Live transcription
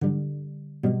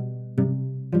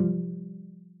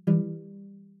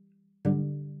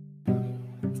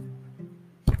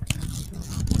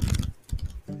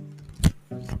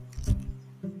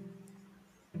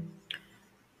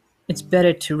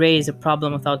better to raise a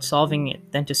problem without solving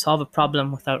it than to solve a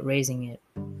problem without raising it.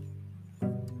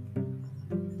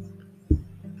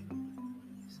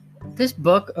 This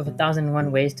book of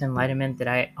 1001 Ways to Enlightenment that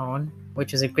I own,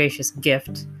 which is a gracious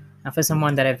gift for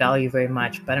someone that I value very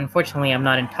much, but unfortunately I'm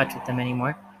not in touch with them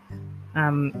anymore,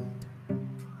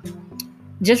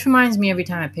 just reminds me every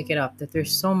time I pick it up that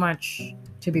there's so much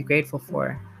to be grateful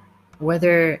for.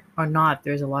 Whether or not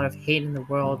there's a lot of hate in the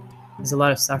world, there's a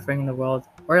lot of suffering in the world,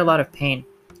 or a lot of pain,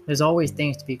 there's always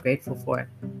things to be grateful for.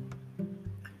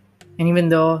 And even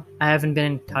though I haven't been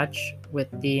in touch with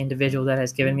the individual that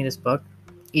has given me this book,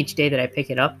 each day that I pick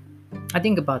it up, I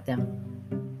think about them.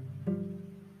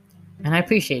 And I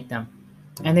appreciate them.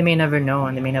 And they may never know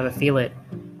and they may never feel it.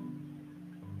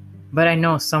 But I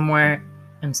know somewhere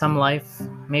in some life,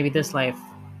 maybe this life,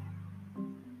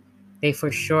 they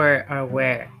for sure are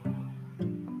aware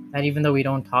that even though we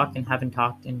don't talk and haven't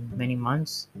talked in many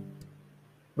months,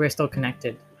 we're still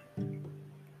connected.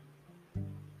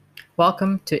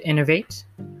 Welcome to Innovate.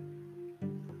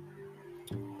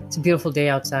 It's a beautiful day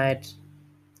outside.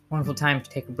 Wonderful time to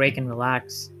take a break and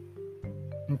relax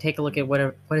and take a look at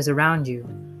what is around you.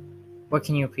 What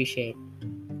can you appreciate?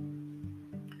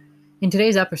 In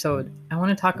today's episode, I want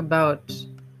to talk about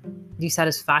the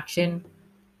satisfaction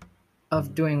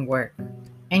of doing work,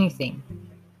 anything,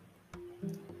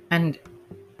 and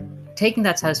taking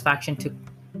that satisfaction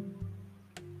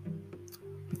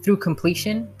through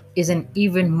completion is an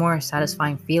even more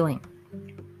satisfying feeling.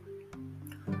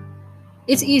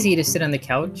 It's easy to sit on the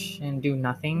couch and do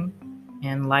nothing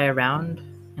and lie around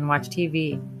and watch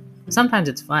TV. Sometimes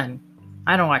it's fun.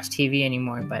 I don't watch TV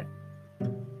anymore, but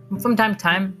from time to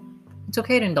time, it's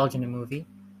okay to indulge in a movie.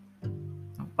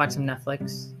 Watch some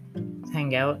Netflix,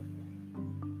 hang out.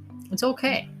 It's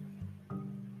okay.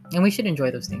 And we should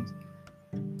enjoy those things.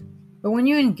 But when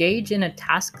you engage in a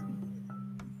task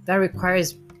that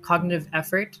requires cognitive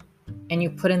effort, and you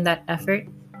put in that effort,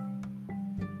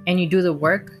 and you do the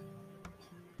work,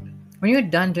 when you're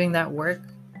done doing that work,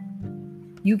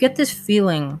 you get this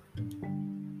feeling,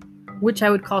 which I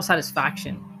would call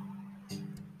satisfaction.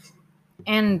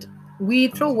 And we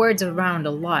throw words around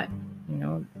a lot,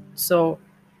 So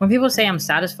when people say I'm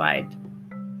satisfied,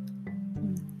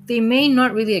 they may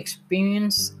not really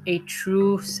experience a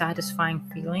true satisfying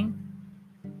feeling,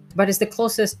 but it's the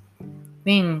closest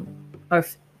thing, or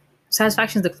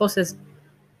satisfaction is the closest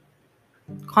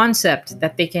concept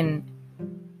that they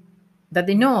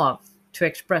know of to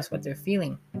express what they're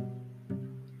feeling.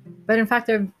 But in fact,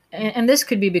 and this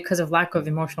could be because of lack of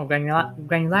emotional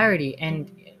granularity.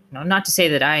 And not to say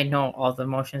that I know all the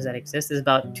emotions that exist. There's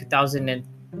about 2,000 and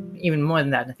even more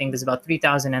than that. I think there's about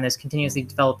 3,000, and there's continuously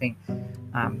developing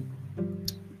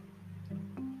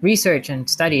research and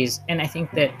studies. And I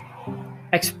think that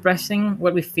expressing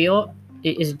what we feel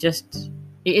is just,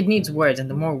 it needs words. And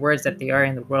the more words that there are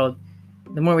in the world,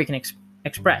 the more we can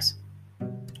express.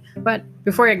 But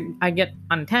before I get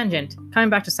on a tangent, coming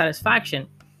back to satisfaction,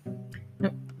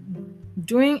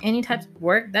 doing any type of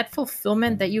work, that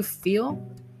fulfillment that you feel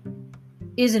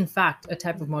is in fact a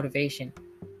type of motivation.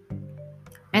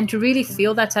 And to really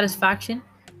feel that satisfaction,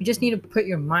 you just need to put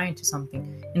your mind to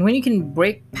something. And when you can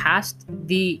break past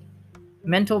the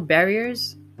mental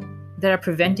barriers that are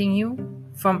preventing you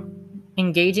from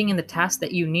engaging in the task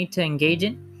that you need to engage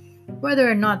in, whether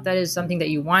or not that is something that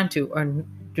you want to or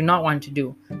do not want to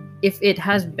do, if it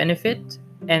has benefit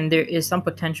and there is some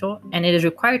potential and it is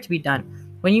required to be done,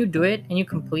 when you do it and you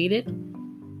complete it,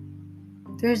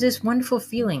 there's this wonderful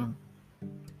feeling.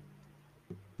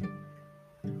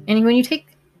 And when you take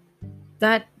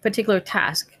that particular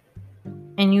task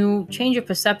and you change your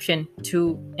perception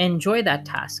to enjoy that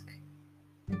task,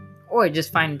 or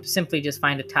simply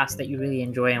find a task that you really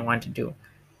enjoy and want to do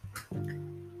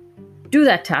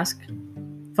that task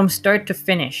from start to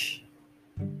finish,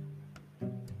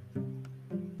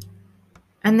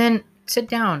 and then sit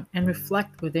down and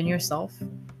reflect within yourself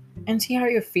and see how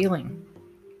you're feeling.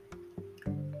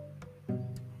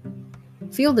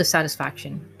 Feel the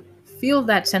satisfaction. Feel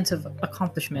that sense of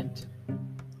accomplishment.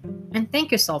 And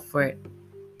thank yourself for it.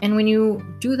 And when you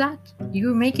do that,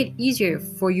 you make it easier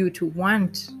for you to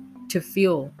want to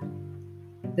feel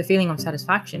the feeling of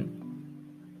satisfaction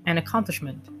and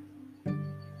accomplishment.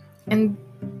 And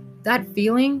that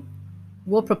feeling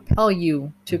will propel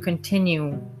you to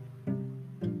continue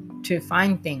to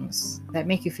find things that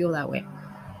make you feel that way.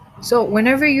 So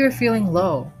whenever you're feeling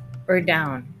low or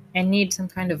down and need some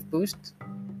kind of boost,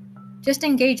 just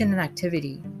engage in an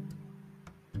activity.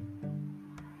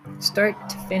 Start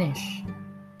to finish.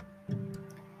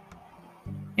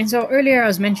 And so earlier I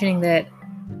was mentioning that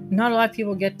not a lot of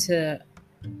people get to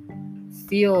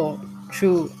feel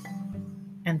true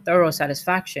and thorough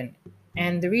satisfaction.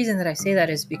 And the reason that I say that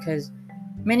is because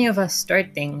many of us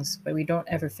start things, but we don't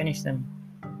ever finish them.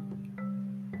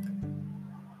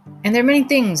 And there are many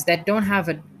things that don't have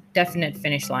a definite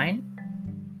finish line.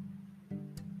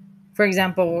 For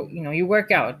example, you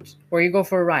work out or you go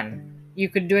for a run. You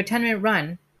could do a 10-minute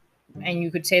run and you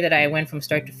could say that I went from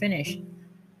start to finish.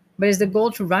 But is the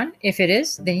goal to run? If it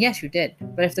is, then yes, you did.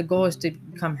 But if the goal is to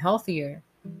become healthier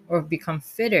or become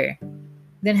fitter,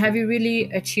 then have you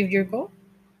really achieved your goal?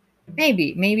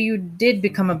 Maybe you did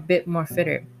become a bit more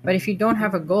fitter. But if you don't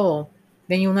have a goal,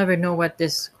 then you'll never know what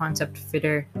this concept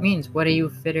fitter means. What are you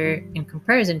fitter in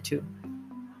comparison to?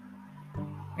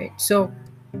 Right? So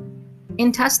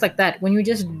in tasks like that, when you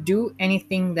just do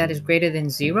anything that is greater than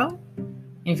 0, and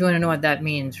if you want to know what that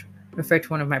means, refer to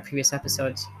one of my previous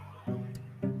episodes.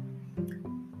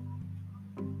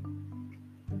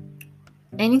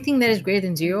 Anything that is greater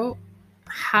than 0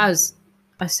 has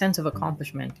a sense of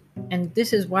accomplishment. And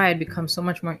this is why it becomes so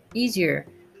much more easier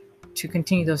to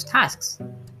continue those tasks,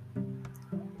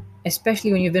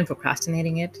 especially when you've been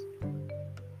procrastinating it,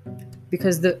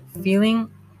 because the feeling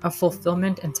of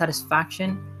fulfillment and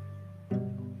satisfaction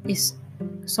is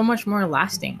so much more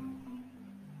lasting.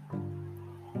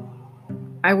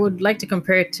 I would like to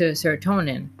compare it to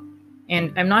serotonin,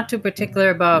 and I'm not too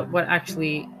particular about what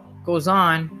actually goes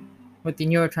on with the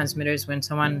neurotransmitters when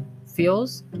someone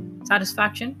feels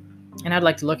satisfaction, and I'd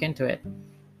like to look into it.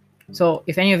 So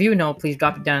if any of you know, please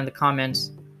drop it down in the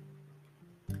comments.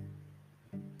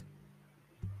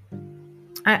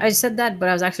 I said that, but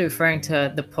I was actually referring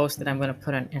to the post that I'm going to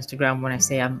put on Instagram when I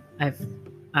say I've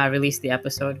released the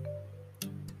episode.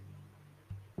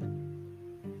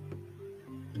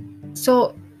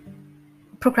 So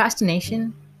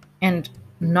procrastination and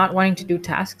not wanting to do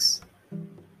tasks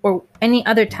or any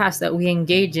other task that we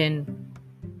engage in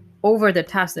over the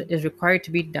task that is required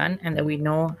to be done and that we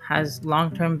know has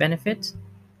long-term benefits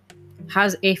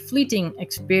has a fleeting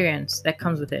experience that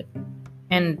comes with it.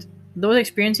 And those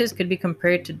experiences could be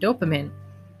compared to dopamine.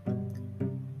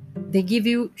 They give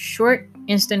you short,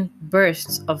 instant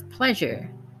bursts of pleasure.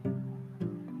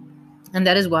 And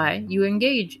that is why you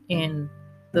engage in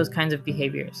those kinds of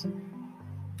behaviors.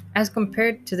 As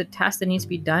compared to the task that needs to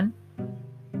be done,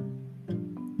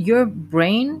 your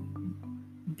brain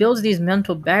builds these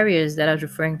mental barriers that I was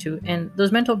referring to, and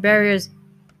those mental barriers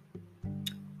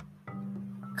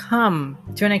come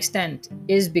to an extent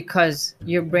is because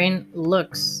your brain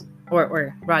looks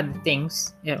or rather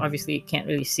thinks, obviously you can't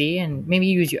really see, and maybe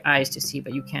you use your eyes to see,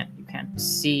 but you can't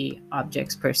see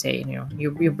objects per se.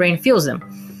 Your brain feels them.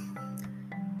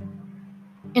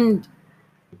 And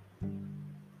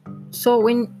so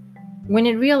when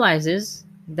it realizes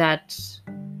that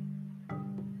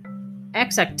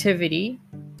X activity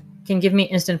can give me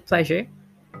instant pleasure,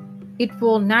 it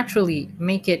will naturally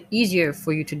make it easier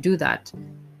for you to do that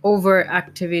over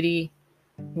activity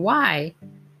Y,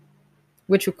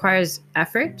 which requires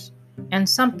effort and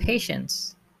some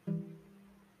patience.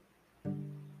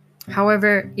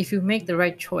 However, if you make the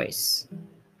right choice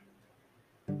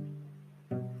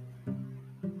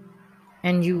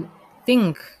and you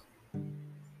think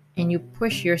and you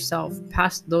push yourself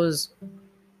past those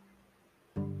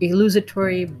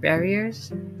illusory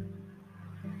barriers,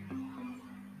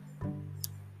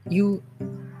 you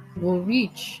will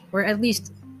reach, or at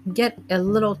least get, a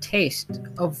little taste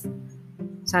of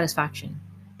satisfaction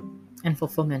and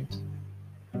fulfillment.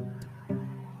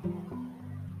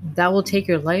 That will take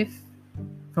your life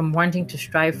from wanting to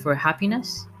strive for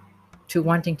happiness to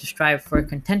wanting to strive for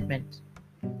contentment.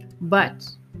 But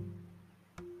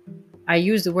I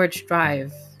use the word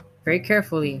strive very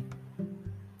carefully,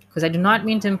 because I do not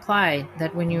mean to imply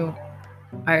that when you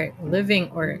are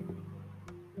living or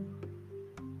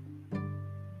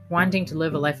wanting to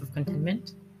live a life of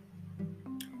contentment,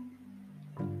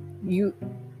 you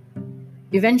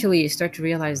eventually start to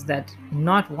realize that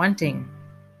not wanting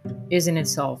is in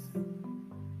itself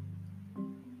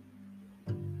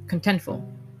contentful.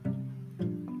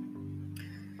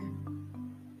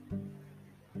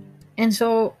 And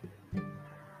so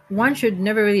one should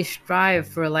never really strive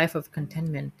for a life of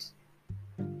contentment,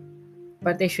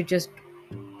 but they should just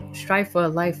strive for a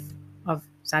life of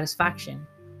satisfaction,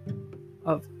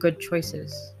 of good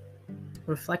choices,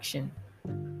 reflection,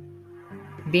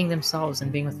 being themselves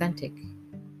and being authentic.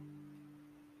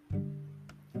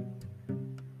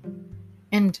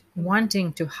 And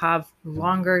wanting to have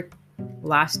longer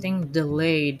lasting,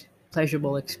 delayed,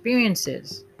 pleasurable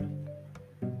experiences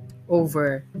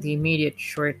over the immediate,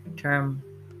 short-term,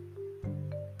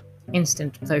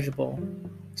 instant, pleasurable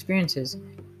experiences,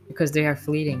 because they are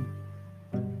fleeting.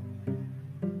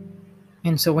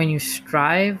 And so when you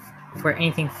strive for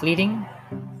anything fleeting,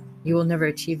 you will never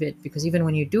achieve it, because even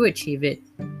when you do achieve it,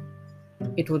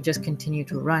 it will just continue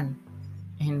to run.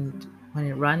 And when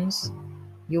it runs,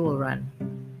 you will run.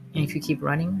 And if you keep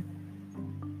running,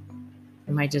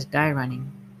 you might just die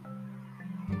running.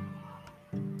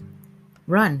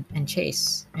 Run and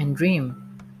chase and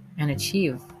dream and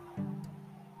achieve.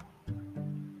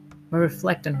 Or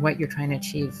reflect on what you're trying to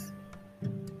achieve.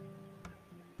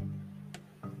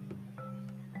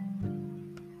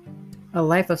 A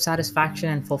life of satisfaction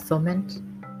and fulfillment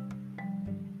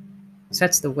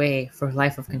sets the way for a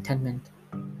life of contentment.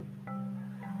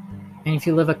 And if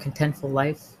you live a contentful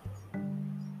life,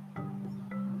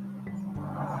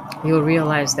 you'll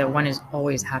realize that one is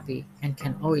always happy and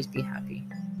can always be happy,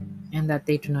 and that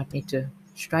they do not need to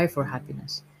strive for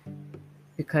happiness,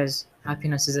 because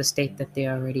happiness is a state that they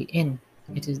are already in.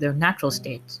 It is their natural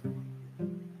state.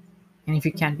 And if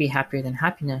you can't be happier than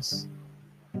happiness,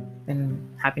 then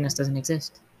happiness doesn't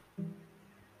exist.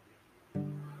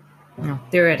 Now,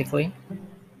 theoretically,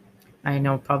 I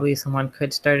know probably someone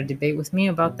could start a debate with me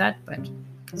about that, but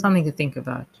something to think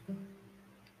about.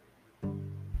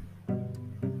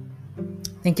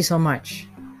 Thank you so much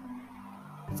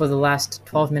for the last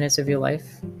 12 minutes of your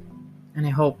life, and I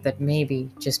hope that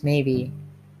maybe, just maybe,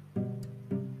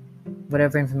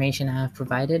 whatever information I have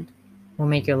provided will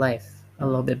make your life a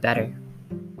little bit better.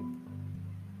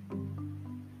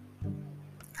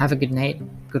 Have a good night,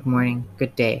 good morning,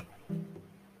 good day.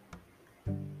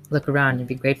 Look around and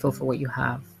be grateful for what you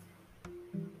have.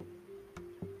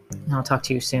 And I'll talk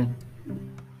to you soon.